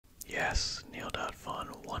Yes, neal.fun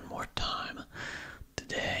one more time.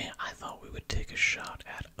 Today, I thought we would take a shot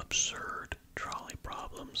at absurd trolley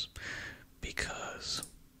problems because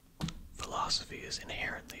philosophy is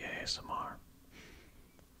inherently ASMR.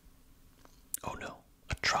 Oh no,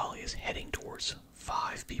 a trolley is heading towards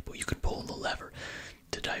 5 people. You can pull the lever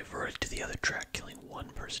to divert it to the other track, killing one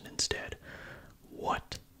person instead.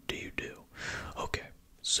 What do you do? Okay,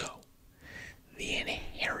 so the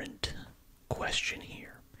inherent question here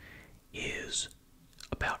is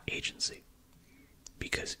about agency.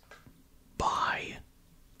 Because by,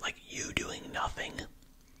 you doing nothing,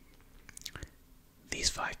 these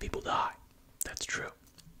 5 people die. That's true.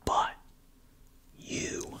 But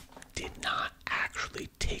you did not actually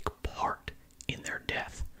take part in their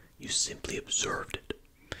death. You simply observed it.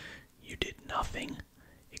 You did nothing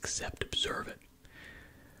except observe it.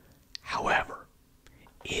 However,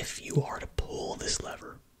 if you are to pull this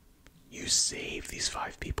lever, you save these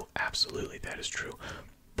 5 people. Absolutely, that is true.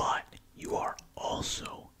 But you are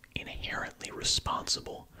also inherently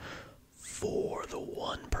responsible for the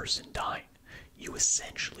one person dying. You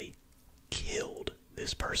essentially killed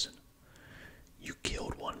this person. You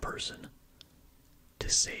killed one person to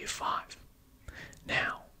save 5.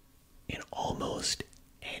 Now, in almost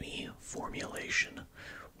any formulation,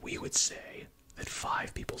 we would say that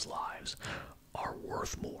 5 people's lives are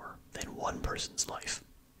worth more than one person's life.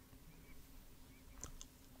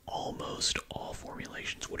 Almost all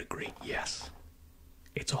formulations would agree, yes,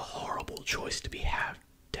 it's a horrible choice to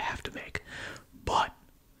have to make. But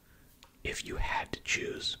if you had to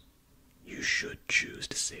choose, you should choose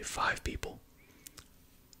to save 5 people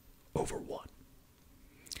over 1.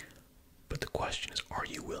 But the question is, are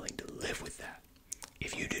you willing to live with that?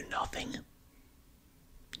 If you do nothing,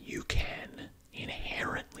 you can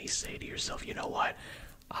inherently say to yourself, you know what,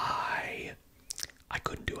 I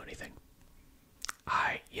couldn't do anything.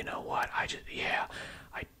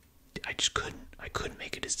 I just couldn't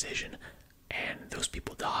make a decision, and those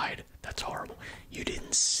people died. That's horrible. You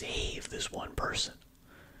didn't save this one person.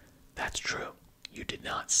 That's true. You did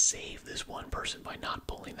not save this one person by not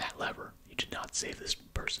pulling that lever. You did not save this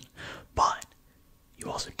person. But you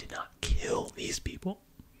also did not kill these people.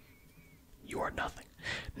 You are nothing.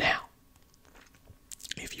 Now,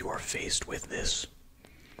 if you are faced with this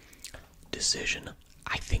decision,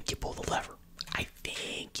 I think you pull the lever. I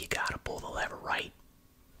think you gotta pull the lever, right?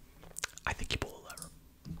 I think you pull the lever.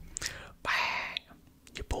 Bang!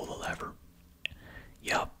 You pull the lever.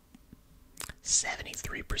 Yup.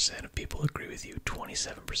 73% of people agree with you,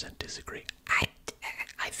 27% disagree.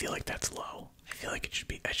 I feel like that's low. I feel like it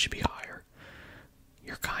should be higher.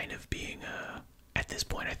 You're kind of being at this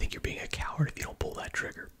point, I think you're being a coward if you don't pull that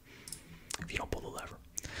trigger. If you don't pull the lever.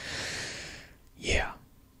 Yeah.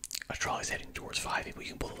 A trolley's heading towards 5 people. You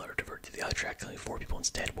can pull the lever, divert to the other track, killing 4 people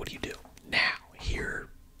instead. What do you do? Now, here,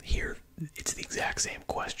 it's the exact same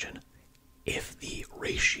question. If the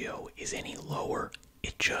ratio is any lower,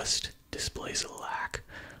 it just displays a lack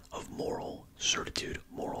of moral certitude,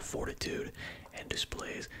 moral fortitude, and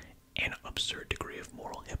displays an absurd degree of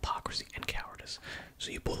moral hypocrisy and cowardice.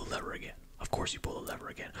 So you pull the lever again. Of course you pull the lever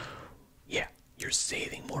again. Yeah, you're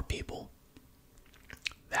saving more people.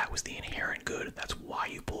 That was the inherent good. That's why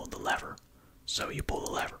you pulled the lever. So you pull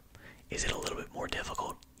the lever. Is it a little bit more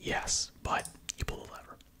difficult? Yes, but you pull the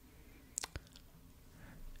lever.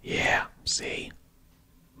 Yeah, see?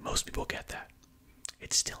 Most people get that.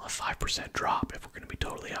 It's still a 5% drop, if we're going to be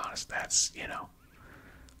totally honest. That's,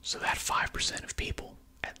 So that 5% of people,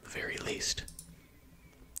 at the very least,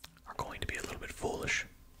 are going to be a little bit foolish.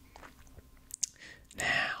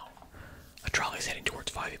 Now, a trolley is heading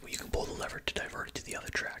towards 5 people. You can pull the lever to divert it to the other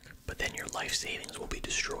track, but then your life savings will be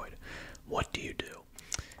destroyed. What do you do?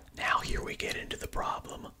 Now here we get into the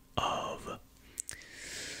problem of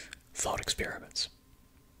thought experiments.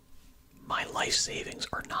 My life savings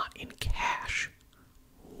are not in cash.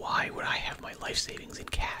 Why would I have my life savings in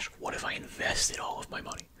cash? What if I invested all of my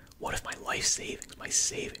money? What if my life savings, my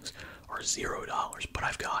savings, are $0, but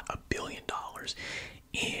I've got $1 billion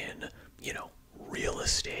in, real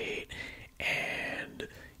estate and,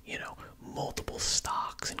 multiple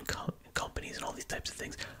stocks and companies and all these types of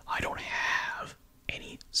things. I don't have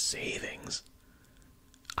any savings.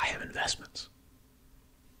 I have investments.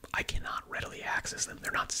 I cannot readily access them.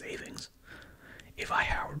 They're not savings. If I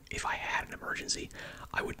had an emergency,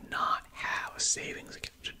 I would not have a savings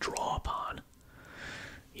to draw upon.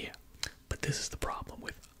 Yeah, but this is the problem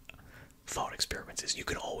with thought experiments, is you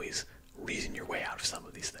can always reason your way out of some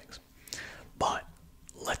of these things. But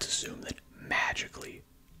let's assume that magically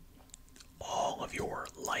all of your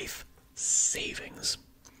life savings,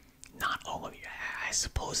 not all of you, I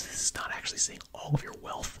suppose this is not actually saying all of your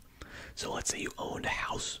wealth, So let's say you owned a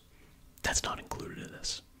house. That's not included in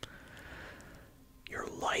this. Your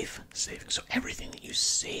life savings, so everything that you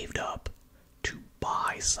saved up to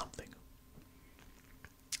buy something.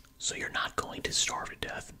 So you're not going to starve to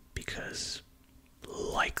death because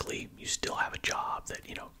likely you still have a job that,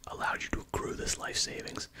 allowed you to accrue this life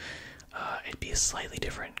savings. It'd be a slightly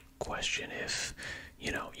different question if,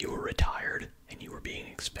 you were retired and you were being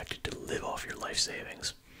expected to live off your life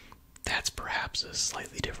savings. That's perhaps a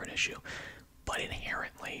slightly different issue. But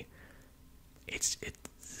inherently,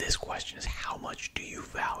 this question is, how much do you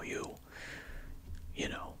value,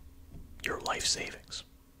 your life savings?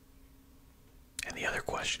 And the other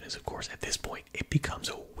question is, of course, at this point, it becomes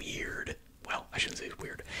a weird, well, I shouldn't say it's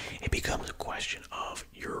weird, it becomes a question of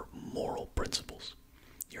your moral principles,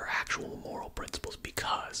 your actual moral principles,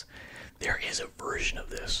 because there is a version of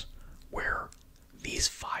this where these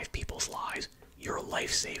 5 people's lives, your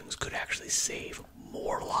life savings could actually save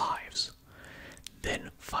more lives than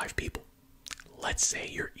 5 people. Let's say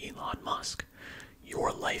you're Elon Musk.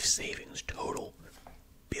 Your life savings total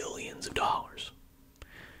billions of dollars.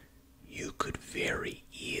 You could very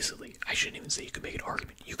easily, I shouldn't even say you could make an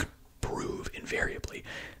argument, you could prove invariably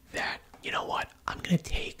that, you know what, I'm going to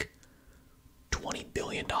take $20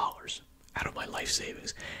 billion out of my life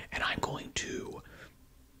savings and I'm going to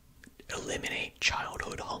eliminate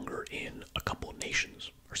childhood hunger in a couple of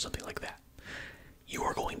nations or something like that. You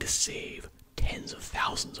are going to save tens of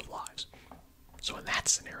thousands of lives. So in that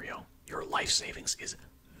scenario, your life savings is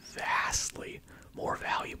vastly more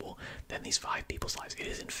valuable than these 5 people's lives. It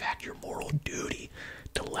is in fact your moral duty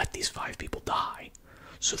to let these 5 people die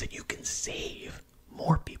so that you can save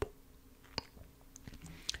more people.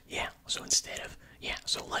 Yeah, so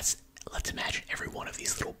so let's imagine every one of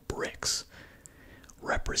these little bricks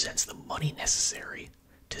represents the money necessary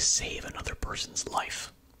to save another person's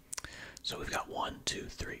life. So we've got 1, 2,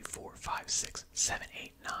 3, 4, 5, 6, 7,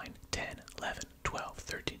 8, 9, 10, 11, 12,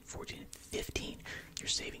 13, 14, 15. You're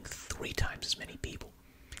saving 3 times as many people.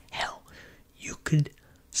 Hell, you could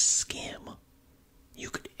skim.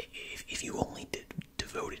 If you only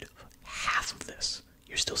devoted half of this,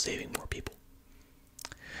 you're still saving more people.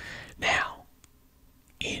 Now,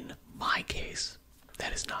 in my case,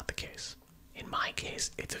 that is not the case. In my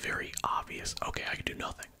case, it's a very obvious, okay, I can do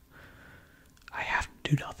nothing. I have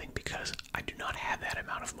to do nothing because I do not have that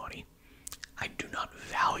amount of money. I do not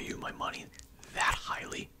value my money that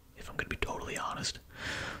highly, if I'm going to be totally honest.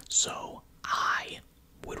 So I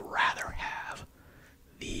would rather have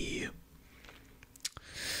the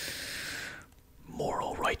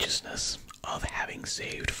moral righteousness of having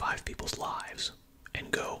saved 5 people's lives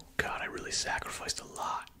and go, God, I really sacrificed a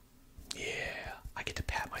lot. Yeah, I get to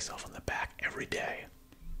pat myself on the back every day.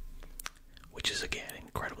 Which is, again,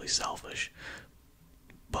 incredibly selfish.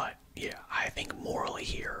 But, yeah, I think morally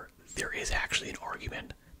here, there is actually an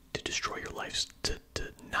argument to destroy your life, to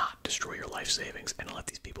not destroy your life savings and let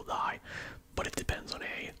these people die. But it depends on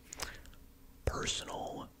a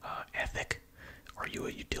personal ethic. Are you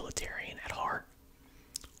a utilitarian at heart?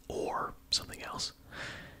 Or something else?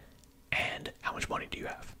 And how much money do you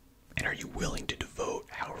have? And are you willing to devote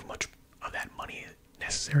however much of that money is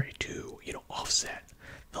necessary to, offset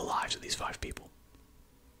the lives of these 5 people?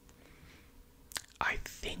 I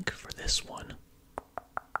think for this one,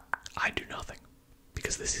 I do nothing.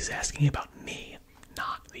 Because this is asking about me,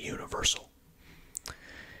 not the universal.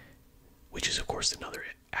 Which is, of course, another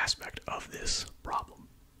aspect of this problem.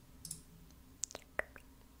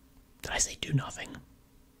 Did I say do nothing?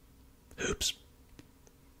 Oops.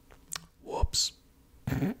 Whoops.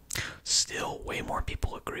 Still, way more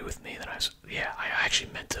people agree with me than I was. Yeah, I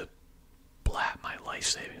actually meant to blap my life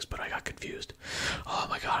savings, but I got confused. Oh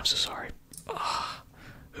my god, I'm so sorry.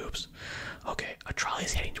 Oops. Okay, a trolley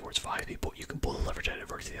is heading towards 5 people. You can pull the lever to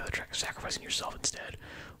divert to the other track, sacrificing yourself instead.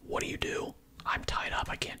 What do? I'm tied up.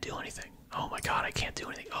 I can't do anything. Oh my god, I can't do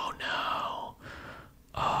anything. Oh no.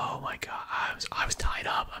 Oh my god, I was tied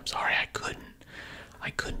up. I'm sorry, I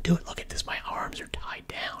couldn't do it. Look at this. My arms are tied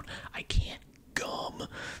down. I can't gum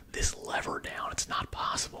this lever down. It's not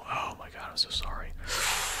possible. Oh my god, I'm so sorry.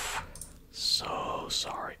 So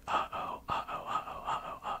sorry. Uh-oh.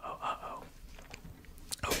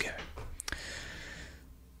 Okay.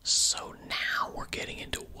 So now we're getting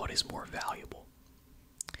into what is more valuable.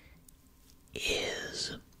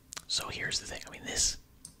 So here's the thing. I mean,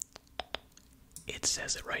 it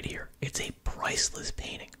says it right here. It's a priceless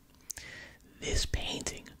painting. This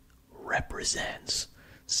painting represents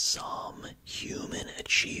some human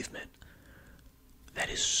achievement that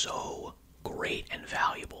is so great and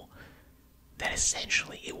valuable that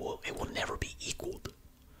essentially it will never be equaled.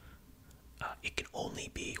 It can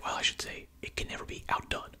only be, well, I should say, it can never be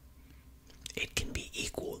outdone.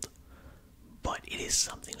 is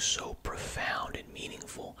something so profound and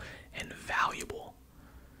meaningful and valuable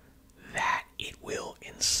that it will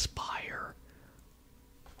inspire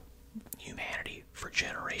humanity for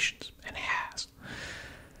generations, and has.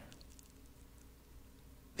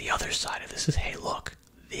 The other side of this is, hey, look,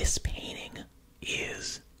 this painting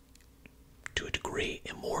is, to a degree,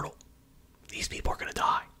 immortal. These people are going to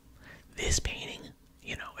die. This painting,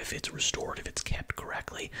 you know, if it's restored, if it's kept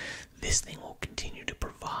correctly, this thing will continue to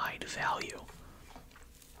provide value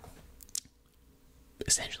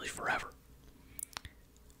essentially forever.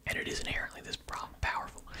 And it is inherently this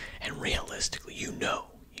powerful. And realistically, you know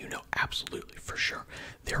absolutely for sure,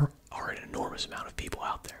 there are an enormous amount of people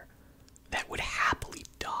out there that would happily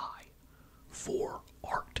die for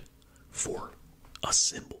art, for a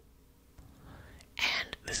symbol.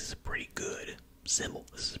 And this is a pretty good symbol.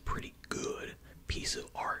 This is a pretty good piece of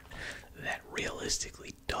art that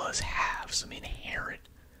realistically does have some inherent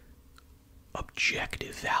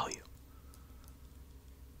objective value,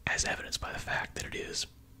 as evidenced by the fact that it is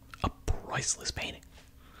a priceless painting.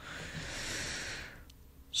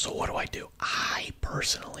 So what do? I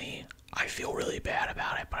personally, I feel really bad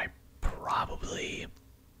about it, but I probably,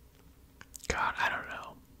 God, I don't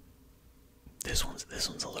know. This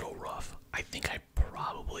one's a little rough. I think I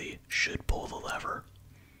probably should pull the lever.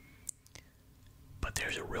 But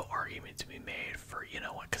there's a real argument to be made for, you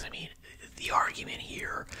know what, because I mean, the argument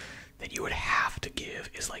here that you would have to give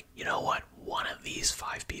is like, you know what, one of these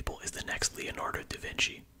 5 people is the next Leonardo da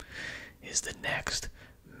Vinci, is the next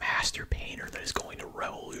master painter that is going to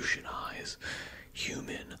revolutionize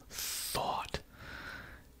human thought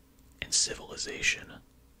and civilization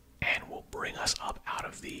and will bring us up out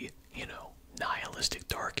of the, you know, nihilistic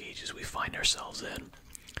dark ages we find ourselves in.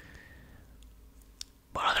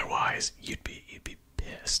 But otherwise, you'd be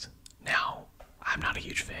pissed. Now, I'm not a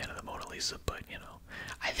huge fan of the Mona Lisa, but, you know,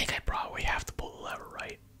 I think I probably have to pull the lever,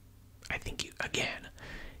 right? I think you, again,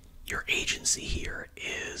 your agency here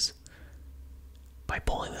is, by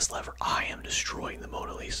pulling this lever, I am destroying the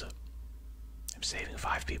Mona Lisa. I'm saving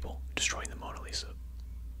 5 people, destroying the Mona Lisa.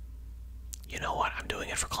 You know what? I'm doing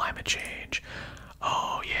it for climate change.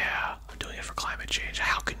 Oh yeah, I'm doing it for climate change.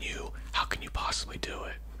 How can you possibly do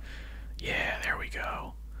it? Yeah, there we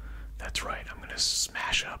go. That's right. I'm gonna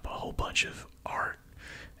smash up a whole bunch of art.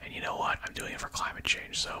 And you know what? I'm doing it for climate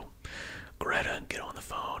change. So, Greta, get on the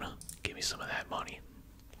phone. Give me some of that money.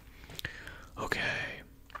 Okay.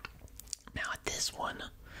 Now at this one,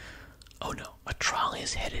 oh no, a trolley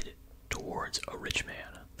is headed towards a rich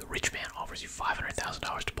man. The rich man offers you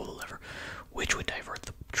 $500,000 to pull the lever, which would divert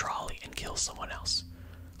the trolley and kill someone else.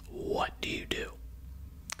 What do you do?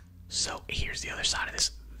 So here's the other side of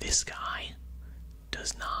this. This guy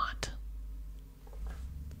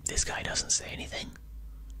doesn't say anything.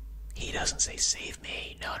 He doesn't say, save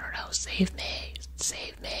me. No, save me.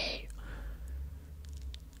 Save me.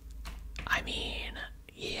 I mean,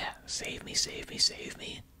 yeah, save me, save me, save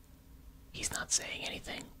me. He's not saying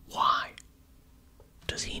anything. Why?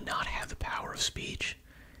 Does he not have the power of speech?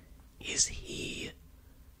 Is he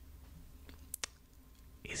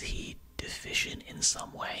deficient in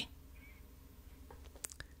some way?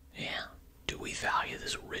 Yeah. Do we value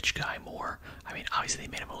this rich guy more? I mean, obviously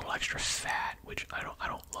they made him a little extra fat, which I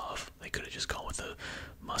don't love. They could have just gone with the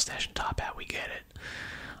mustache and top hat. We get it.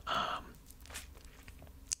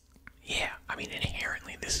 Yeah, I mean,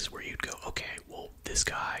 inherently, this is where you'd go, okay, well, this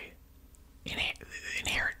guy,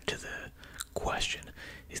 inherent to the question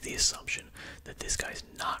is the assumption that this guy's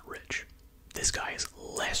not rich. This guy is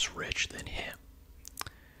less rich than him.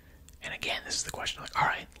 And again, this is the question, like, all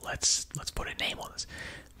right, let's put a name on this.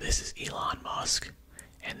 This is Elon Musk,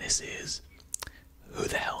 and this is, who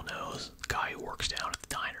the hell knows, the guy who works down at the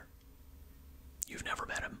diner. You've never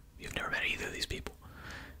met him. You've never met either of these people.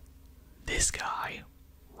 This guy,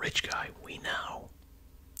 rich guy, we know,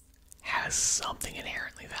 has something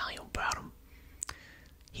inherently valuable about him.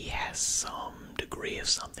 He has some degree of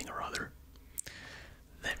something or other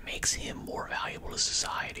that makes him more valuable to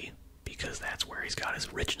society, because that's where he's got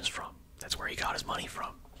his richness from. That's where he got his money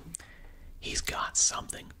from. He's got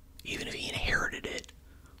something. Even if he inherited it,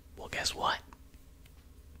 well, guess what?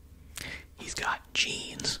 He's got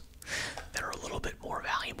genes that are a little bit more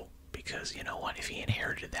valuable, because, you know what, if he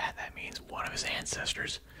inherited that, that means one of his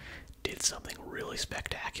ancestors did something really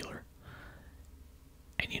spectacular.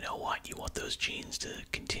 And you know what? You want those genes to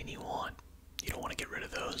continue on. You don't want to get rid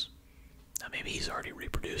of those. Now, maybe he's already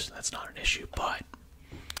reproduced, and that's not an issue, but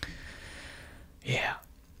yeah,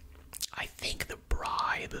 I think the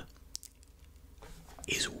bribe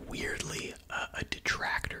is weirdly a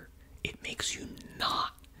detractor. It makes you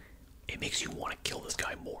want to kill this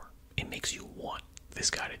guy more. It makes you want this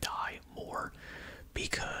guy to die more,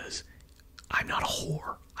 because I'm not a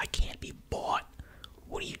whore. I can't be bought.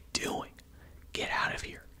 What are you doing? Get out of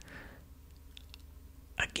here.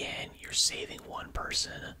 Again, you're saving one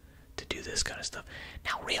person to do this kind of stuff.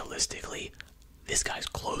 Now, realistically, this guy's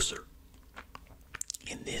closer.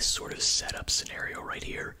 In this sort of setup scenario right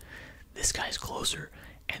here, this guy's closer,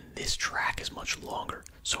 and this track is much longer.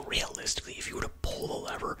 So realistically, if you were to pull the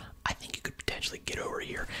lever, I think you could potentially get over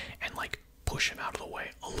here and like push him out of the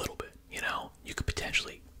way a little bit, you know? You could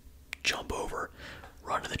potentially jump over,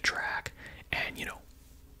 run to the track, and, you know,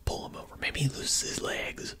 pull him over. Maybe he loses his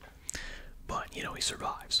legs, but, you know, he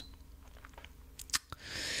survives.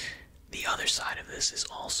 The other side of this is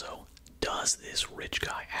also, does this rich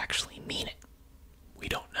guy actually mean it? We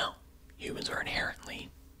don't know. Humans are inherently,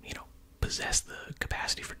 you know, possess the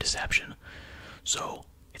capacity for deception. So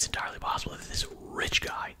it's entirely possible that this rich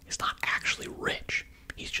guy is not actually rich.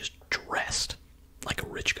 He's just dressed like a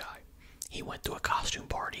rich guy. He went to a costume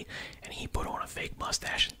party and he put on a fake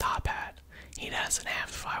mustache and top hat. He doesn't have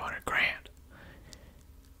 500 grand.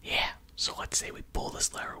 Yeah, so let's say we pull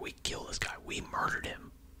this lever, we kill this guy, we murdered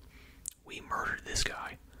him. We murdered this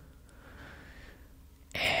guy.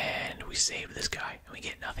 And we saved this guy and we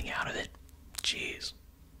get nothing out of it. Jeez.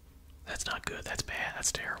 That's not good. That's bad.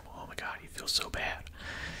 That's terrible. Oh my god, you feel so bad.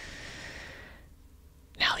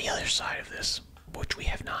 Now the other side of this, which we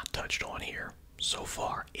have not touched on here so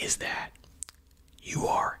far, is that you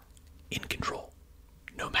are in control.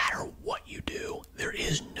 No matter what you do, there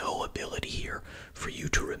is no ability here for you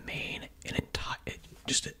to remain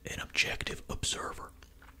just an objective observer.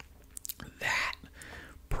 That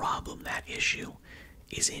problem, that issue,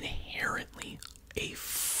 is inherently a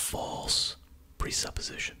false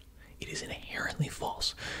presupposition. It is inherently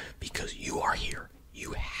false because you are here.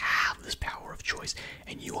 You have this power of choice,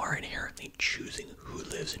 and you are inherently choosing who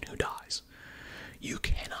lives and who dies. You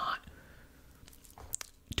cannot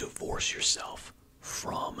divorce yourself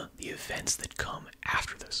from the events that come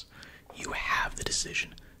after this. You have the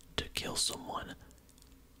decision to kill someone.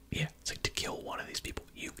 Yeah, it's like to kill one of these people.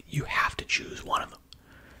 You have to choose one of them.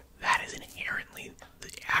 That is inherently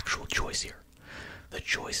the actual choice here. The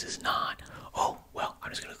choice is not, oh, well,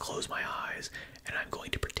 I'm just going to close my eyes and I'm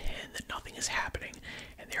going to pretend that nothing is happening,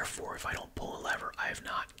 and therefore if I don't pull a lever, I have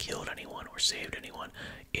not killed anyone or saved anyone.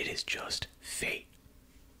 It is just fate.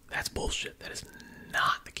 That's bullshit. That is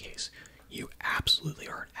not the case. You absolutely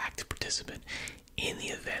are an active participant in the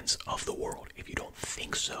events of the world. If you don't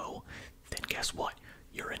think so, then guess what?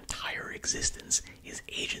 Your entire existence is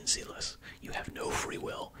agencyless. You have no free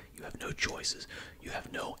will. You have no choices. You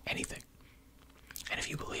have no anything. And if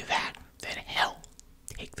you believe that, then hell,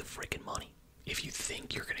 take the freaking money. If you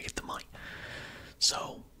think you're gonna get the money.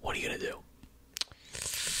 So, what are you gonna do?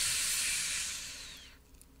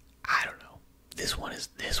 I don't know.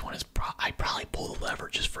 I'd probably pull the lever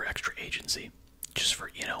just for extra agency. Just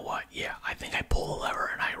for, you know what? Yeah, I think I pull the lever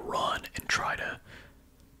and I run and try to,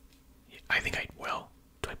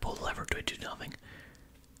 do I pull the lever? Do I do nothing?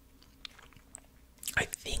 I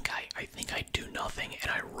think I do nothing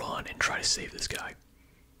and I run and try to save this guy.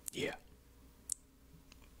 Yeah.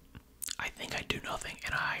 I think I do nothing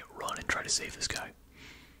and I run and try to save this guy.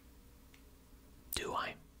 Do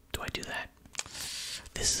I? Do I do that?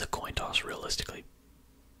 This is a coin toss, realistically.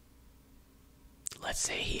 Let's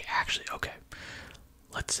say he actually, okay.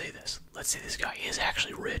 Let's say this. Let's say this guy is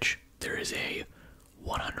actually rich. There is a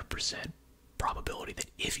 100% probability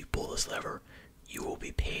that if you pull this lever, you will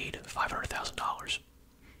be paid $500,000.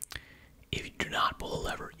 If you do not pull the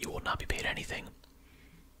lever, you will not be paid anything.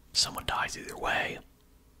 Someone dies either way.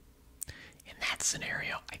 In that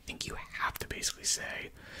scenario, I think you have to basically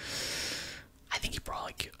say, I think you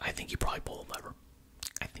probably pull the lever.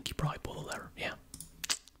 I think you probably pull the lever. Yeah.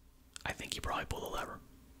 I think you probably pull the lever.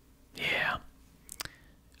 Yeah.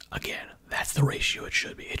 Again, that's the ratio it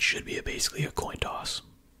should be. It should be basically a coin toss.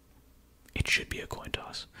 It should be a coin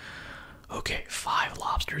toss. Okay, 5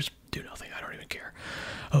 lobsters. Do nothing. I don't even care.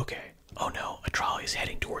 Okay. Oh no, a trolley is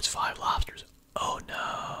heading towards 5 lobsters. Oh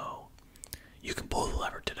no. You can pull the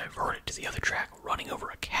lever to divert it to the other track, running over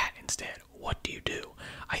a cat instead. What do you do?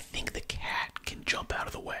 I think the cat can jump out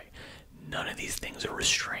of the way. None of these things are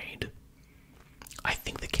restrained. I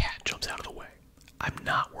think the cat jumps out of the way. I'm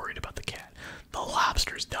not worried about the cat. The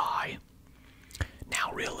lobsters die.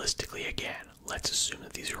 Now, realistically, again, let's assume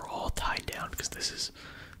that these are all tied down, because this is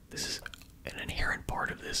an inherent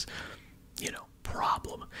part of this,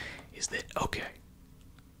 problem, is that, okay,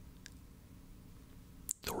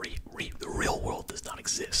 the real world does not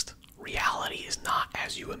exist. Reality is not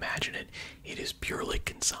as you imagine it. It is purely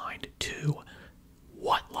consigned to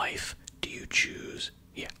what life do you choose?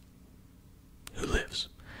 Yeah. Who lives?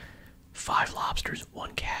 $5 5 lobsters,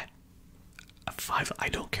 1 cat. I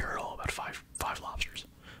don't care at all about five lobsters.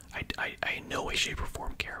 I in no way, shape, or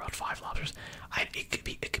form care about 5 lobsters. It could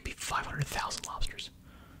be 500,000 lobsters.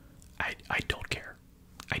 I don't care.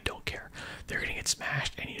 I don't care. They're gonna get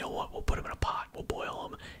smashed, and you know what? We'll put them in a pot. We'll boil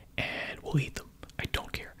them, and we'll eat them. I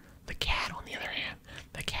don't care. The cat, on the other hand,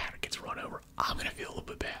 the cat gets run over. I'm gonna feel a little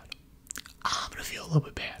bit bad. I'm gonna feel a little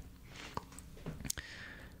bit bad.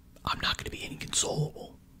 I'm not gonna be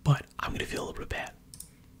inconsolable, but I'm gonna feel a little bit bad.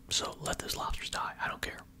 So let those lobsters die. I don't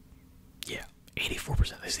care. Yeah,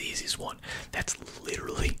 84%. That's the easiest one. That's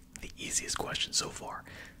literally the easiest question so far.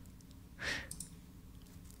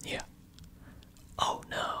 Yeah. Oh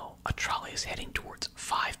no, a trolley is heading towards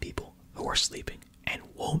 5 people who are sleeping and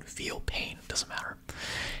won't feel pain. Doesn't matter.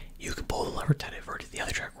 You can pull the lever to divert to the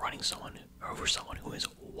other track, running someone over someone who is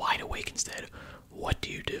wide awake instead. What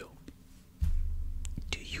do you do?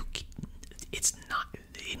 It's not,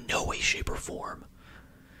 in no way, shape, or form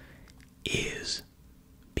is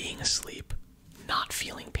being asleep, not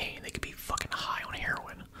feeling pain. They could be fucking high on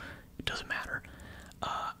heroin. It doesn't matter.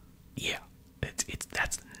 Yeah,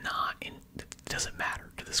 that's not in. It doesn't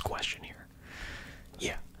matter to this question here.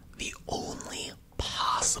 Yeah, the only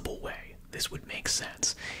possible way this would make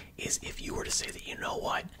sense is if you were to say that, you know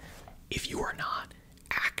what, if you are not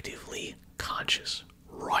actively conscious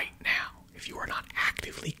right now, if you are not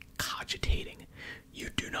actively cogitating, you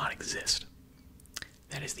do not exist.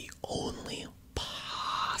 That is the only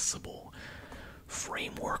possible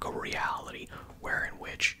framework of reality wherein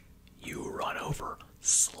which you run over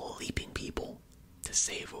sleeping people to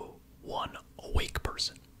save one awake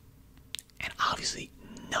person. And obviously,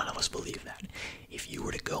 none of us believe that. If you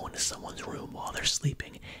were to go into someone's room while they're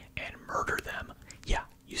sleeping and murder them, yeah,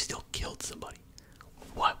 you still killed somebody.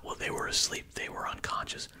 What? Well, they were asleep, they were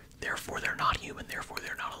unconscious, therefore they're not human, therefore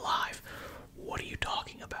they're not alive. What are you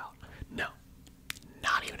talking about? No,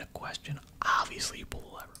 not even a question. Obviously, you pull the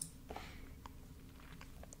lever.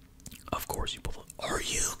 Of course you pull the lever. Are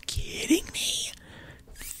you kidding me?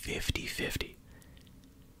 50-50.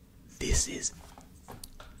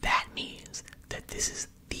 That means that this is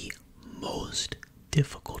the most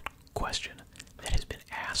difficult question that has been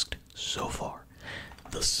asked so far.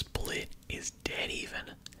 The split is dead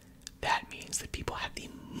even. That means that people have the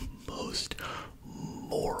most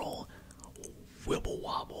moral wibble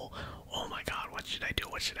wobble. Oh my god, what should I do?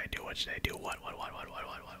 What should I do? What should I do? What?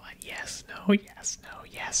 Yes, no, yes, no,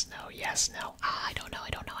 yes, no, yes, no. I don't know.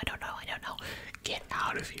 Get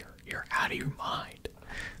out of here. You're out of your mind.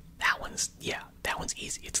 That one's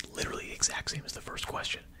easy. It's literally the exact same as the first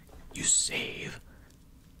question. You save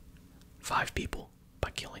 5 people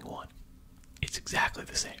by killing 1. It's exactly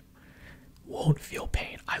the same. Won't feel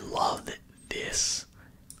pain. I love that this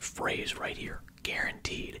phrase right here,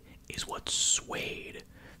 guaranteed, is what swayed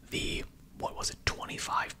the,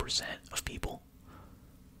 25% of people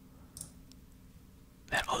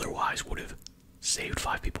that otherwise would have saved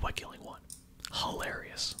 5 people by killing 1.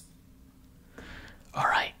 Hilarious.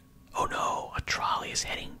 Alright. Oh no, a trolley is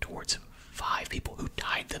heading towards 5 people who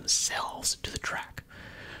tied themselves to the track.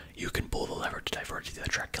 You can pull the lever to divert to the other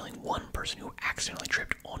track, killing 1 person who accidentally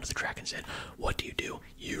tripped onto the track instead. What do?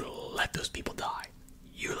 You let those people die.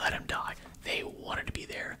 You let them die. They wanted to be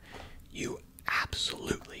there. You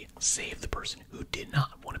absolutely save the person who did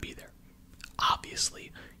not want to be there.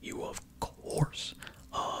 Obviously, you of course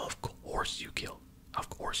you killed. Of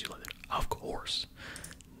course you let it. Of course.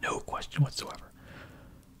 No question whatsoever.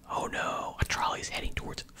 Oh no, a trolley is heading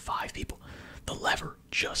towards 5 people. The lever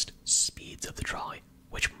just speeds up the trolley,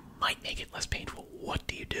 which might make it less painful. What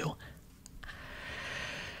do?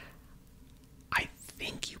 I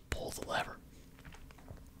think you pull the lever.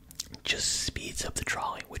 It just speeds up the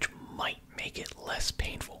trolley, which might make it less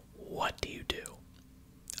painful. What do?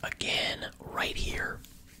 Again, right here,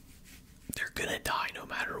 they're gonna die no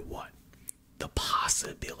matter what. The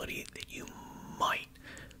possibility that you might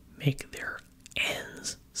make their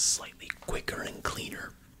ends slightly quicker and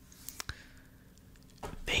cleaner.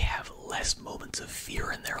 They have less moments of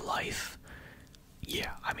fear in their life.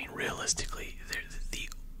 Yeah, I mean, realistically,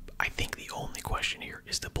 I think the only question here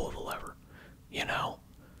is to pull the lever. You know,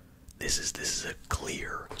 this is a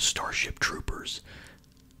clear Starship Troopers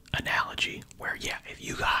analogy where, yeah, if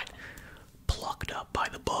you got plucked up by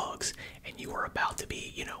the bugs and you were about to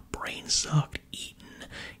be, brain sucked, eaten,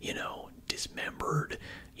 dismembered,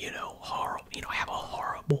 have a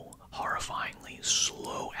horrible, horrifyingly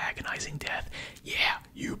slow, agonizing death, yeah,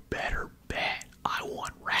 you better bet I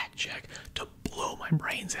want Ratcheck to blow my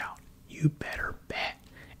brains out. You better bet.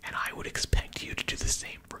 And I would expect you to do the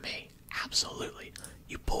same for me. Absolutely.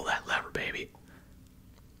 You pull that lever, baby.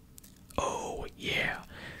 Oh, yeah.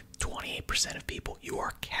 28% 98% of people, you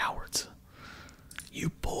are cowards. You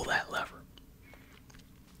pull that lever.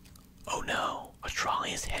 Oh no, a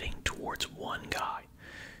trolley is heading towards one guy.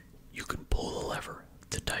 You can pull the lever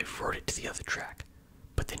to divert it to the other track,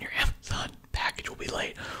 but then your Amazon package will be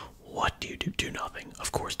late. What do you do? Do nothing.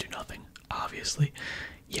 Of course, do nothing. Obviously.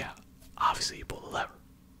 Yeah, obviously you pull the lever.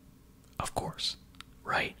 Of course.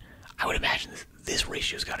 Right? I would imagine this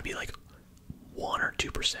ratio's got to be like 1 or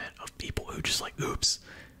 2% of people who just like, oops,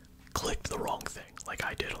 clicked the wrong thing, like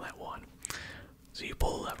I did on that one. So you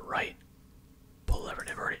pull the lever, right? Pull the lever,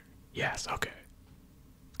 divert it. Yes, okay.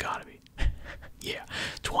 Gotta be. Yeah,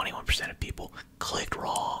 21% of people clicked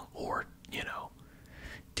wrong or, you know,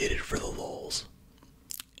 did it for the lulz.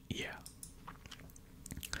 Yeah.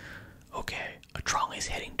 Okay, a trolley is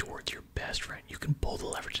heading towards your best friend. You can pull the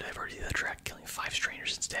lever to divert to the other track, killing 5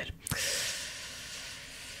 strangers instead.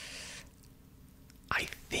 I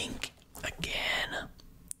think, again,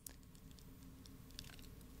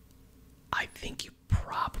 I think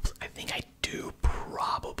I do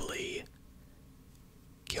probably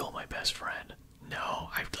kill my best friend. No,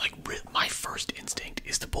 my first instinct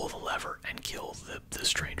is to pull the lever and kill the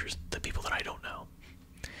strangers, the people that I don't know.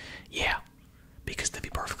 Yeah, because to be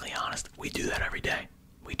perfectly honest, we do that every day.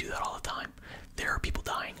 We do that all the time. There are people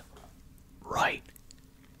dying right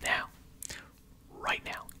now. Right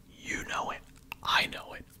now. You know it. I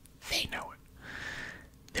know it. They know it.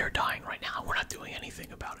 They're dying right now, and we're not doing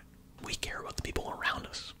anything about it. We care about the people around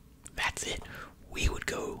us. That's it. We would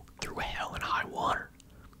go through hell and high water,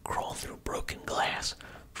 crawl through broken glass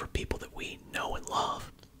for people that we know and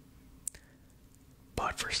love.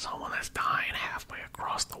 But for someone that's dying halfway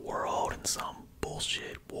across the world in some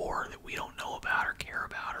bullshit war that we don't know about or care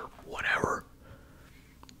about or whatever,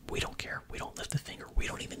 we don't care. We don't lift a finger. We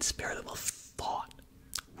don't even spare them a thought.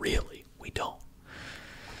 Really, we don't.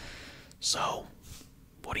 So,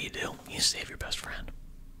 what do? You save your best friend.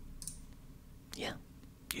 Yeah,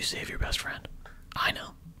 you save your best friend. I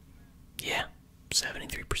know. Yeah,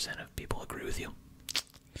 73% of people agree with you.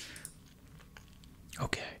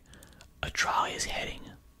 Okay, a trolley is heading.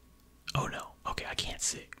 Oh no, okay, I can't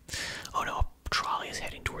see. Oh no, a trolley is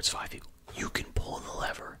heading towards 5 people. You can pull the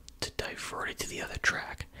lever to divert it to the other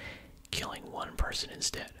track, killing 1 person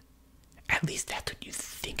instead. At least that's what you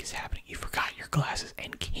think is happening. You forgot your glasses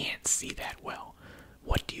and can't see that well.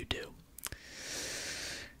 What do?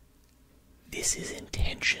 This is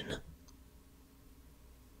intention.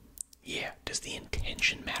 Yeah, does the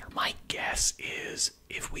intention matter? My guess is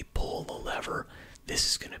if we pull the lever, this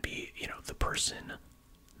is going to be, the person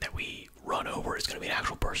that we run over is going to be an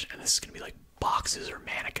actual person, and this is going to be like boxes or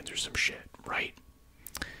mannequins or some shit, right?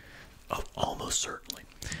 Oh, almost certainly.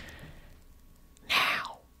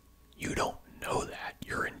 Now, you don't know that.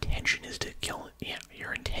 Your intention is to kill it. Yeah,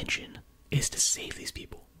 your intention is to save these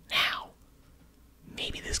people. Now,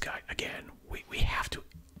 maybe this guy, again, we have to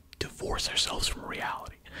divorce ourselves from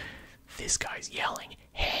reality. This guy's yelling,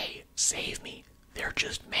 hey, save me. They're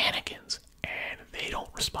just mannequins, and they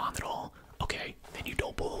don't respond at all. Okay, then you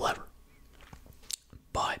don't pull the lever.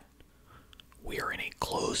 But we are in a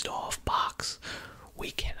closed-off box.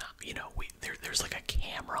 We cannot, there's like a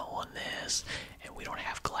camera on this, and we don't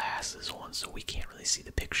have glasses on, so we can't really see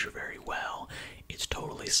the picture very well. It's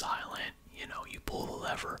totally silent. You pull the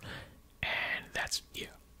lever, and that's it.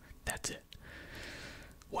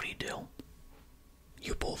 What do?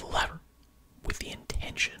 You pull the lever with the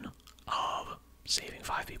intention of saving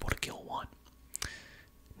 5 people to kill 1.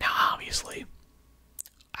 Now, obviously,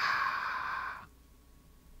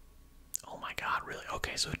 oh my god, really?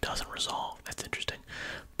 Okay, so it doesn't resolve. That's interesting.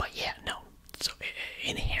 But yeah, no. So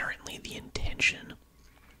inherently, the intention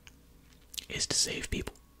is to save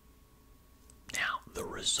people. Now, the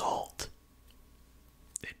result,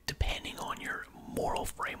 depending on your moral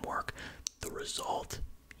framework, the result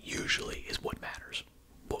usually is what matters.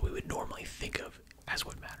 What we would normally think of as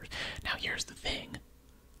what matters. Now, here's the thing.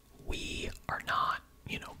 We are not,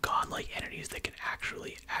 godlike entities that can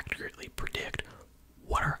actually accurately predict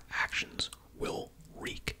what our actions will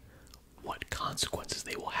wreak, what consequences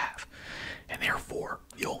they will have. And therefore,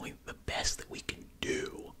 the best that we can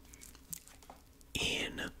do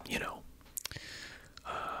in,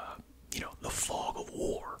 the fog of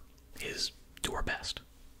war is do our best.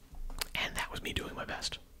 And that was me doing my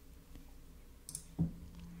best.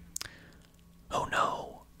 Oh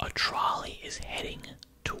no, a trolley is heading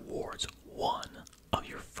towards 1 of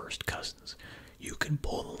your first cousins. You can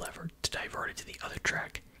pull the lever to divert it to the other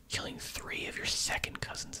track, killing 3 of your second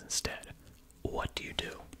cousins instead. What do?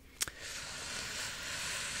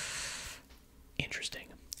 Interesting.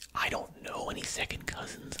 I don't know any second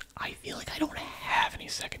cousins. I feel like I don't have any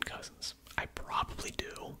second cousins. I probably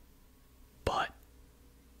do. but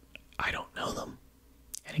I don't know them.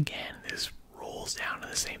 And again, this rolls down to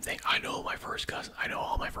the same thing. I know my first cousin. I know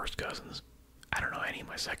all my first cousins. I don't know any of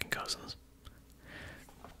my second cousins.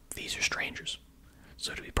 These are strangers.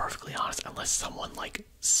 So to be perfectly honest, unless someone like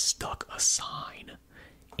stuck a sign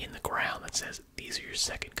in the ground that says, these are your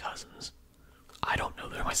second cousins, I don't know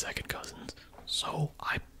they're my second cousins, so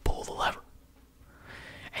I pull the lever.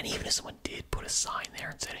 And even if someone did put a sign there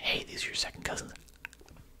and said, hey, these are your second cousins,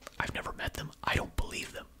 I've never met them, I don't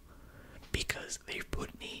believe them. Because they've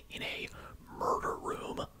put me in a murder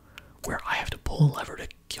room where I have to pull a lever to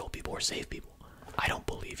kill people or save people. I don't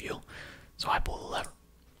believe you, so I pull the lever.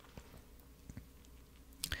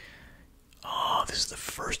 Oh, this is the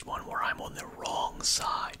first one where I'm on the wrong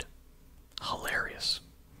side. Hilarious.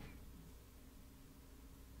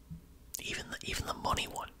 Even the money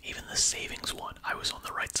one, even the savings one, I was on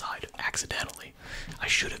the right side accidentally. I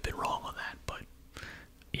should have been wrong on that, but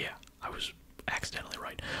yeah, I was accidentally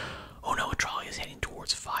right. Oh no, a trolley is heading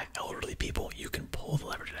towards 5 elderly people. You can pull the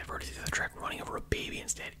lever to divert it to the other track, running over a baby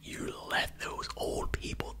instead. You let those old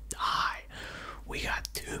people die. We got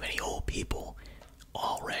too many old people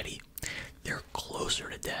already. They're closer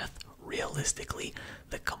to death. Realistically,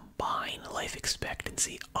 the combined life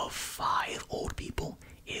expectancy of 5 old people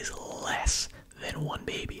is less than 1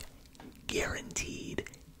 baby. Guaranteed.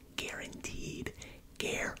 Guaranteed.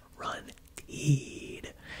 Guaranteed.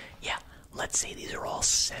 Yeah, let's say these are all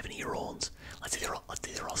 70-year-olds. Let's say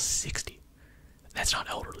they're all 60. That's not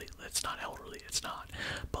elderly. That's not elderly. It's not.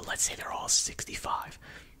 But let's say they're all 65.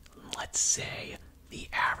 Let's say the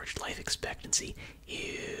average life expectancy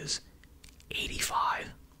is 85.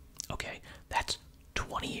 Okay, that's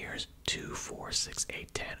 20 years. 2, 4, 6,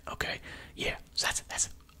 8, 10. Okay, yeah, so that's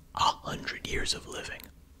 100 years of living.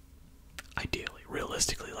 Ideally,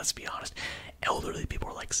 realistically, let's be honest. Elderly people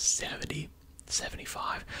are like 70,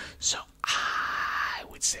 75. So I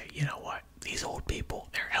would say, you know what? These old people,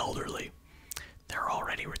 they're elderly. They're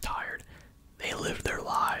already retired. They lived their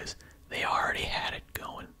lives. They already had it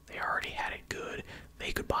going. They already had it good.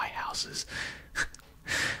 They could buy houses.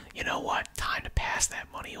 You know what? Time to pass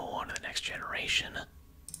that money on to the next generation.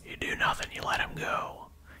 You do nothing. You let them go.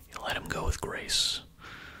 You let them go with grace.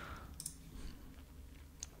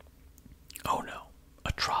 Oh no.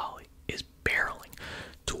 A trolley is barreling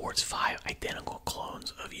towards 5 identical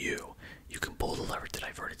clones of you. You can pull the lever to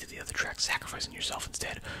divert it to the other track, sacrificing yourself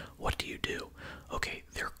instead. What do you do? Okay,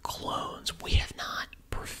 they're clones. We have not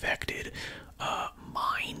perfected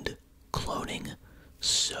mind cloning,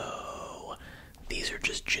 so these are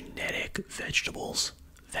just genetic vegetables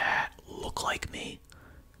that look like me.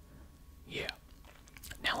 Yeah.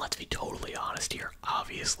 Now let's be totally honest here.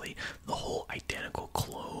 Obviously, the whole identical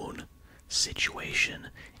clone situation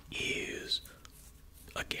is,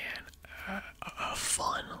 again, a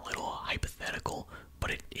fun little hypothetical,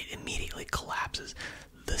 but it immediately collapses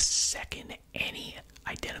the second any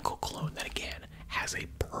identical clone that, again, has a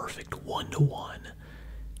perfect one-to-one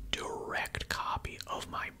direct copy of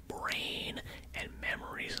my brain and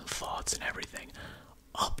memories and thoughts and everything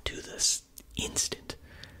up to this instant,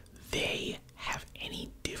 they have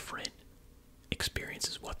any different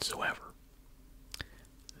experiences whatsoever.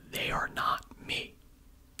 They are not me.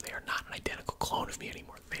 They are not an identical clone of me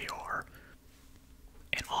anymore. They are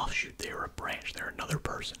an offshoot. They are a branch. They're another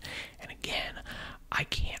person. And again, I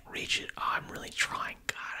can't reach it. I'm really trying.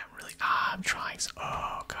 God, I'm trying.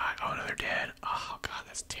 Oh, God. Oh, no, they're dead. Oh, God,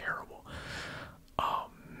 that's terrible. Oh,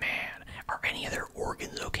 man. Are any of their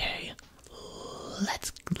organs okay?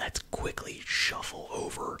 Let's quickly shuffle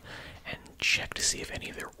over and check to see if any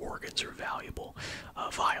of their organs are valuable.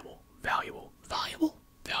 Valuable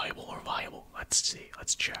or viable? Let's see.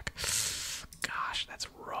 Let's check. Gosh, that's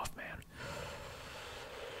rough, man.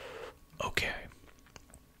 Okay.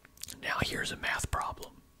 Now here's a math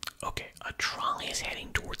problem. Okay, a trolley is heading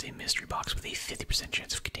towards a mystery box with a 50%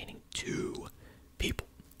 chance of containing 2 people.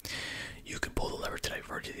 You can pull the lever to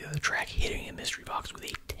divert to the other track, hitting a mystery box with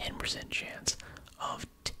a 10% chance of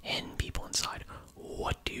 10 people inside.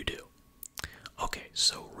 What do you do? Okay,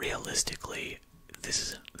 so realistically, this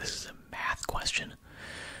is a math question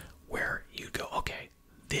where you go, okay,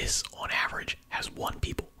 this on average has 1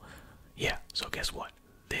 people. Yeah, so guess what?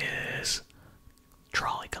 This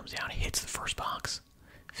trolley comes down, hits the first box,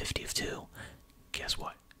 50 of 2. Guess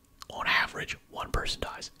what? On average, 1 person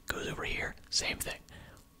dies. Goes over here, same thing.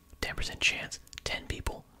 10% chance, 10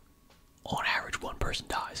 people. On average, 1 person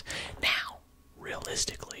dies. Now,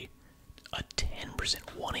 realistically, a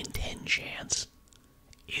 10%, 1 in 10 chance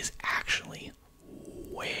is actually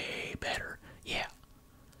way better. Yeah.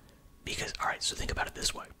 Because, alright, so think about it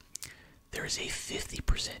this way. There is a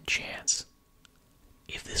 50% chance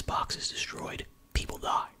if this box is destroyed, people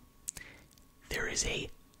die. There is a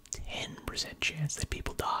 10% chance that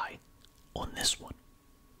people die on this one.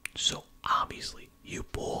 So obviously, you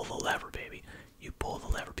pull the lever, baby. You pull the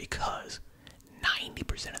lever because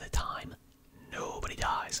 90% of the time, nobody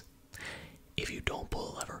dies. If you don't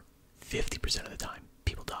pull the lever, 50% of the time,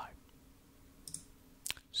 people die.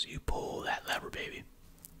 So you pull that lever, baby.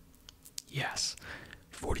 Yes,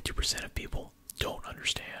 42% of people don't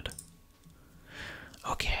understand.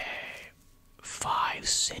 Okay, 5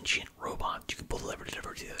 sentient robots. You can pull the lever to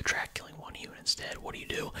divert to the other track, killing one human instead. What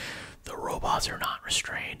do? The robots are not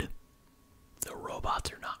restrained. The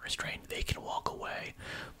robots are not restrained. They can walk away.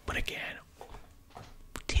 But again,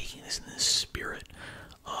 taking this in the spirit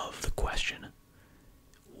of the question,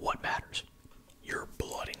 what matters? Your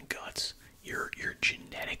blood and guts, your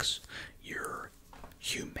genetics, your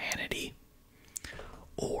humanity,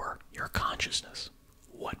 or your consciousness?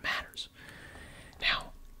 What matters?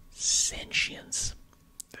 Now, sentience.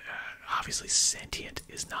 Obviously, sentient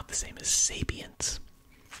is not the same as sapience.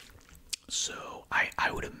 So,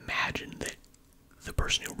 I would imagine that the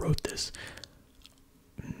person who wrote this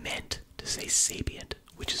meant to say sapient,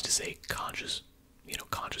 which is to say conscious,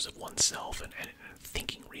 conscious of oneself and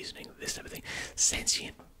thinking, reasoning, this type of thing.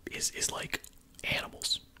 Sentient is like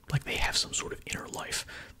animals. Like they have some sort of inner life.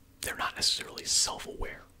 They're not necessarily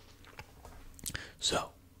self-aware.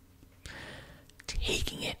 So,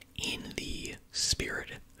 taking it in the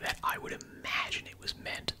spirit that I would imagine it was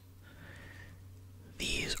meant,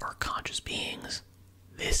 these are conscious beings.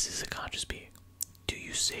 This is a conscious being. Do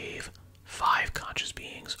you save 5 conscious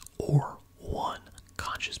beings or 1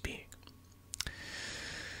 conscious being?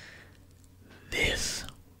 This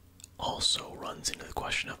also runs into the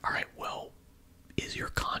question of, alright, well, is your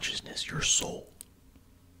consciousness your soul?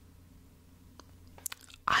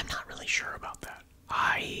 I'm not really sure about that.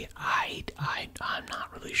 I'm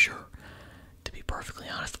not really sure. To be perfectly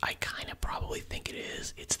honest, I kind of probably think it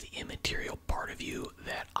is. It's the immaterial part of you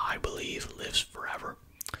that I believe lives forever.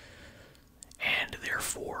 And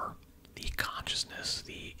therefore, the consciousness,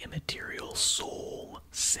 the immaterial soul,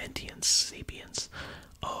 sentience, sapience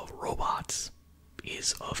of robots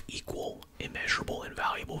is of equal, immeasurable, and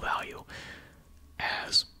valuable value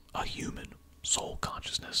as a human soul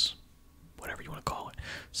consciousness, whatever you want to call it.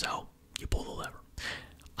 So, you pull the lever.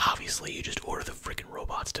 Obviously, you just order the freaking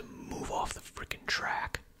robots to move off the freaking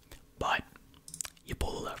track, but you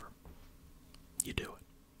pull the lever. You do it.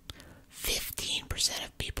 15%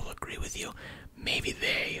 of people agree with you. Maybe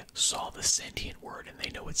they saw the sentient word and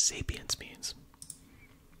they know what sapience means.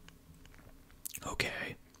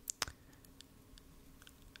 Okay.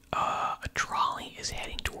 A trolley is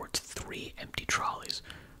heading towards 3 empty trolleys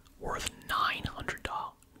worth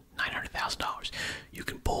 $900,000. You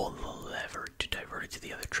can pull the lever to divert it to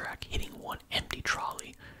the other track, hitting 1 empty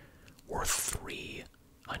trolley worth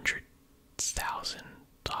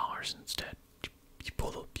 $300,000 instead. You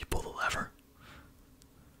pull the lever.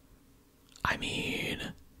 I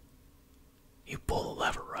mean, you pull the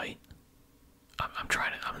lever, right? I'm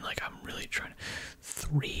really trying to.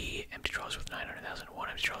 3 empty trolleys with 900,000, 1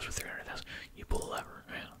 empty trolley with 300,000. You pull the lever,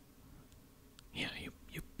 man. Yeah,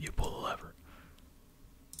 you pull the lever.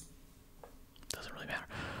 Doesn't really matter.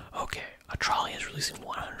 Okay, a trolley is releasing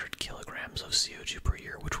 100 kilograms of CO2 per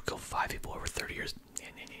year, which will kill 5 people over 30 years.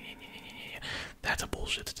 That's a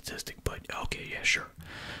bullshit statistic, but okay, yeah, sure.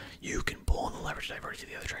 You can pull on the lever to divert to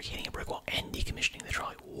the other track, hitting a brick wall and decommissioning the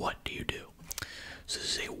trolley. What do you do? So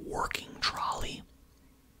this is a working trolley.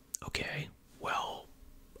 Okay, well,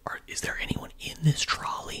 is there anyone in this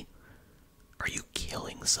trolley? Are you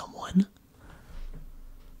killing someone?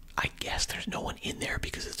 I guess there's no one in there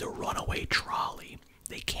because it's a runaway trolley.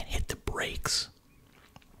 They can't hit the brakes.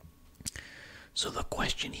 So the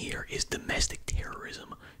question here is domestic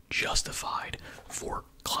terrorism justified for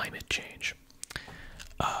climate change?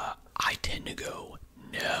 I tend to go,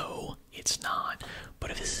 no, it's not.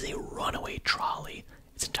 But if this is a runaway trolley,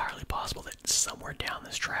 it's entirely possible that somewhere down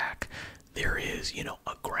this track there is,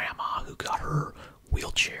 a grandma who got her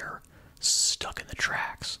wheelchair stuck in the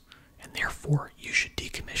tracks. And therefore, you should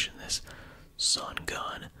decommission this sun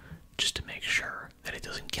gun just to make sure that it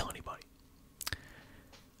doesn't kill anybody.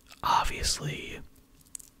 Obviously,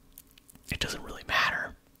 it doesn't really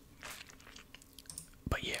matter.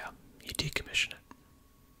 But yeah, you decommission it.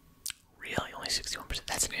 Really, only 61%.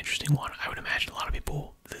 That's an interesting one. I would imagine a lot of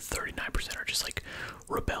people, the 39%, are just like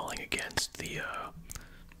rebelling against the,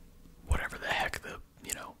 whatever the heck the,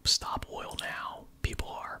 stop oil now people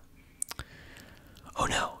are. Oh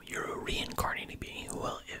no, you're a reincarnating being who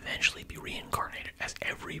will eventually be reincarnated as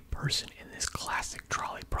every person in this classic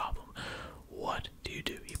trolley problem. What do?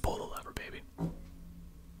 You pull the lever, baby.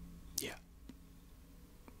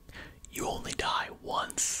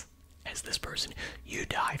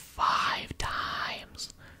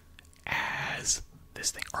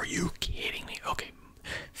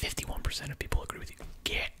 36% of people agree with you.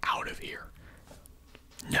 Get out of here.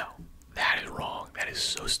 No, that is wrong. That is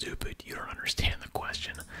so stupid. You don't understand the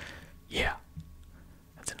question. Yeah,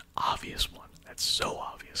 that's an obvious one. That's so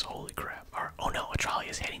obvious. Holy crap. Or, oh no, a trolley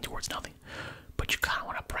is heading towards nothing. But you kind of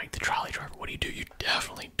want to prank the trolley driver. What do? You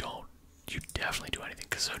definitely don't. You definitely do anything.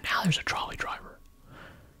 Because so now there's a trolley driver.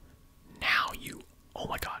 Now you, oh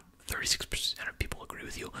my god, 36% of people agree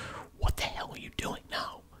with you. What the hell are you doing?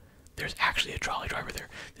 No, there's actually a trolley driver there.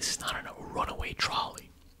 This is not a runaway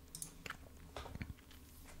trolley.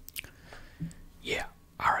 Yeah,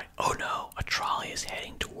 alright. Oh no, a trolley is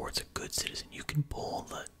heading towards a good citizen. You can pull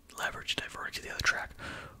the lever to divert it to the other track,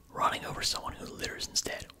 running over someone who litters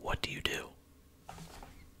instead. What do?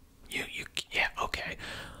 Yeah, okay.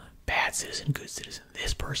 Bad citizen, good citizen.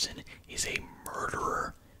 This person is a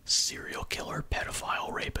murderer, serial killer,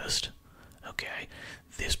 pedophile, rapist. Okay,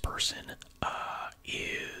 this person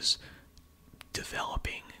is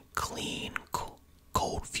developing clean,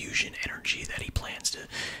 cold fusion energy that he plans to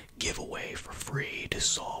give away for free to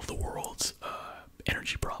solve the world's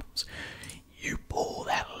energy problems. You pull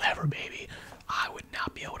that lever, baby. I would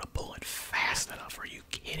not be able to pull it fast enough. Are you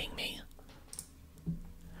kidding me?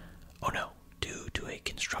 Oh no, due to a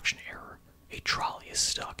construction error, a trolley is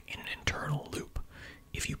stuck in an internal loop.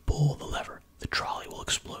 If you pull the lever, the trolley will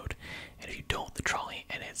explode, and if you don't, the trolley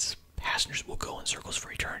and its passengers will go in circles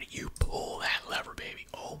for eternity. You pull that lever, baby.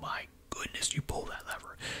 Oh my goodness, you pull that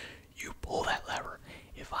lever. You pull that lever.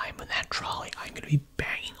 If I'm in that trolley, I'm going to be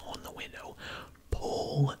banging on the window.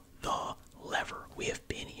 Pull the lever. We have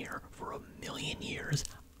been here for 1,000,000 years.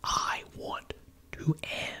 I want to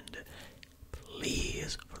end.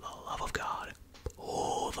 Please, for the love of God,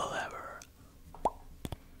 pull the lever.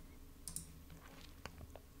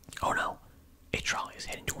 Oh no, a trolley is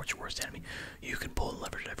heading towards your worst enemy. You can pull the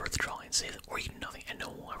lever to divert the trolley and save it, or you can do nothing and no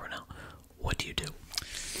one will ever know. What do?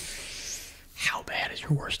 How bad is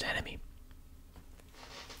your worst enemy?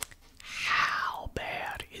 How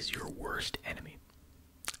bad is your worst enemy?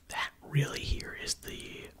 That really here is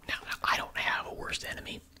the... Now, I don't have a worst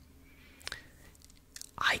enemy.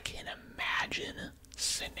 I can imagine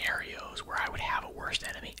scenarios where I would have a worst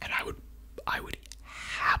enemy, and I would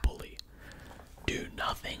happily do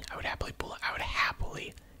nothing. I would happily pull it. I would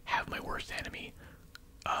happily have my worst enemy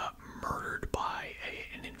murdered by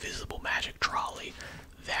an invisible magic trolley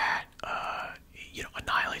that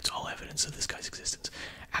annihilates all evidence of this guy's existence.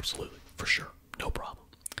 Absolutely, for sure, no problem.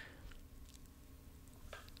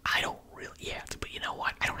 I don't really, yeah, but you know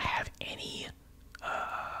what? I don't have any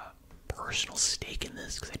personal stake in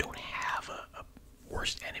this because I don't have a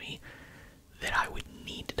worst enemy that I would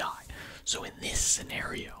need to die. So in this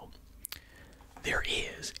scenario, there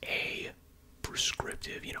is a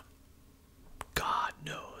prescriptive, God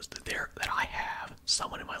knows that I have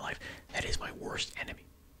someone in my life that is my worst enemy.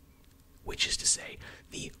 Which is to say,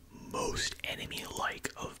 the most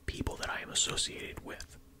enemy-like of people that I am associated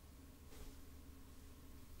with.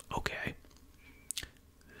 Okay.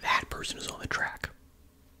 That person is on the track.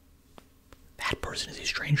 That person is a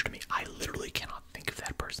stranger to me. I literally cannot think of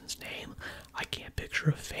that person's name. I can't picture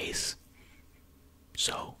a face.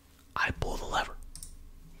 So, I pull the lever.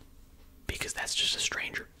 Because that's just a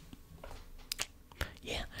stranger.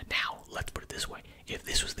 Yeah, now, let's put it this way. If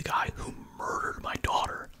this was the guy who murdered my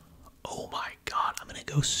daughter, oh my god, I'm gonna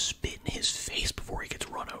go spit in his face before he gets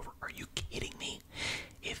run over. Are you kidding me?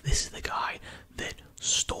 If this is the guy that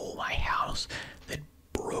stole my house, that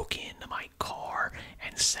broke into my car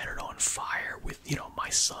and set it on fire with, my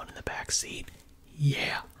son in the back seat,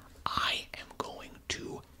 yeah, I am going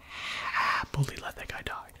to happily let that guy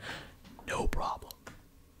die. No problem.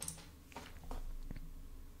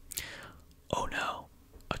 Oh no,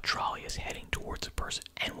 a trolley is heading towards a person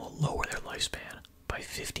and will lower their lifespan by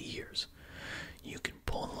 50 years. You can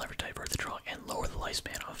pull the lever to divert the trolley and lower the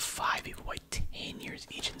lifespan of 5 people by 10 years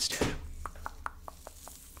each instead.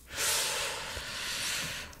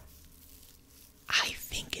 I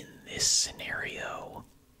think in this scenario,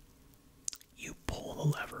 you pull the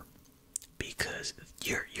lever because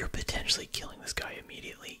you're potentially killing this guy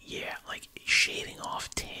immediately. Yeah, like shaving off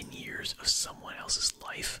 10 years of someone else's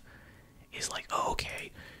life is like, oh,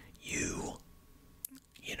 okay,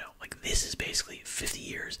 like this is basically 50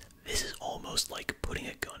 years. This is almost like putting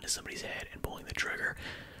a gun to somebody's head and pulling the trigger.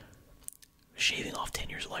 Shaving off 10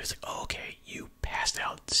 years of life is like, oh, okay, you passed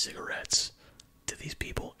out cigarettes to these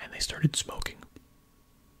people and they started smoking.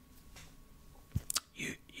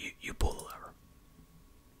 You pull the lever.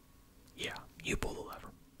 Yeah, you pull the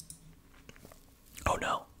lever. Oh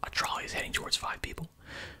no, a trolley is heading towards 5 people.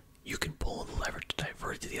 You can pull the lever to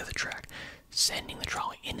divert it to the other track, sending the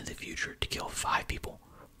trolley into the future to kill 5 people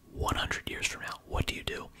 100 years from now. What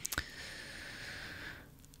do?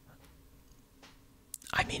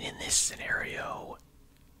 mean, in this scenario,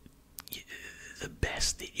 the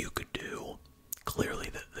best that you could do, clearly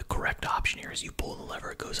the correct option here is you pull the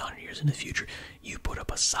lever, it goes 100 years in the future, you put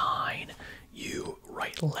up a sign, you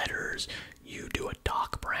write letters, you do a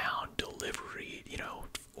Doc Brown delivery, you know,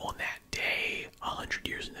 on that day, 100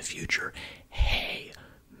 years in the future. Hey,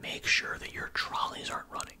 make sure that your trolleys aren't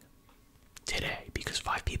running today because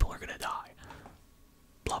 5 people are going to die.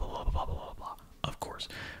 Blah, blah, blah, blah, blah, blah, blah. Of course.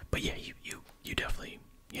 But yeah, you definitely,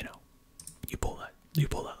 you know, you pull that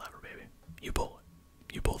lever, baby. You pull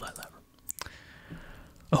it. You pull that lever.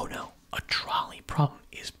 Oh no, a trolley problem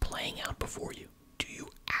is playing out before you. Do you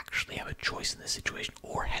actually have a choice in this situation,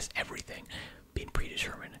 or has everything been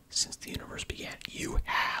predetermined since the universe began? You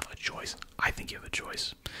have a choice. I think you have a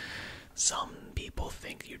choice. Some people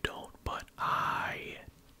think you don't, but I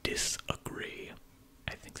disagree.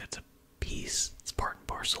 I think that's a piece, it's part and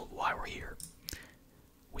parcel of why we're here.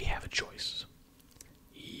 We have a choice.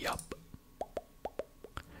 Yup.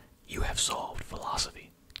 You have solved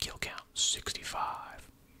philosophy. Kill count 65.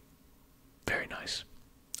 Very nice.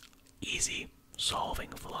 Easy. Solving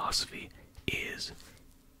philosophy is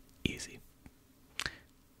easy.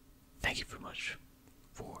 Thank you very much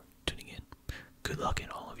for tuning in. Good luck in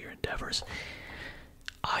all of your endeavors.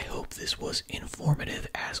 I hope this was informative,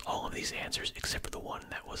 as all of these answers, except for the one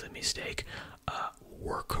that was a mistake,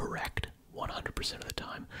 were correct 100% of the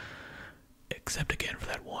time. Except again for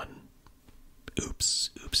that one.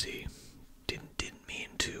 Oopsie. Didn't mean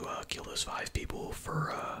to kill those 5 people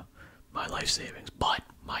for my life savings, but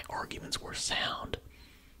my arguments were sound.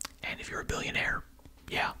 And if you're a billionaire,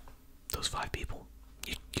 yeah, those 5 people,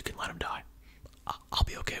 you can let them die. I'll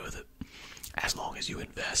be okay with it, as long as you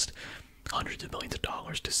invest hundreds of millions of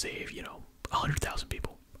dollars to save, 100,000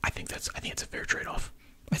 people. I think it's a fair trade-off.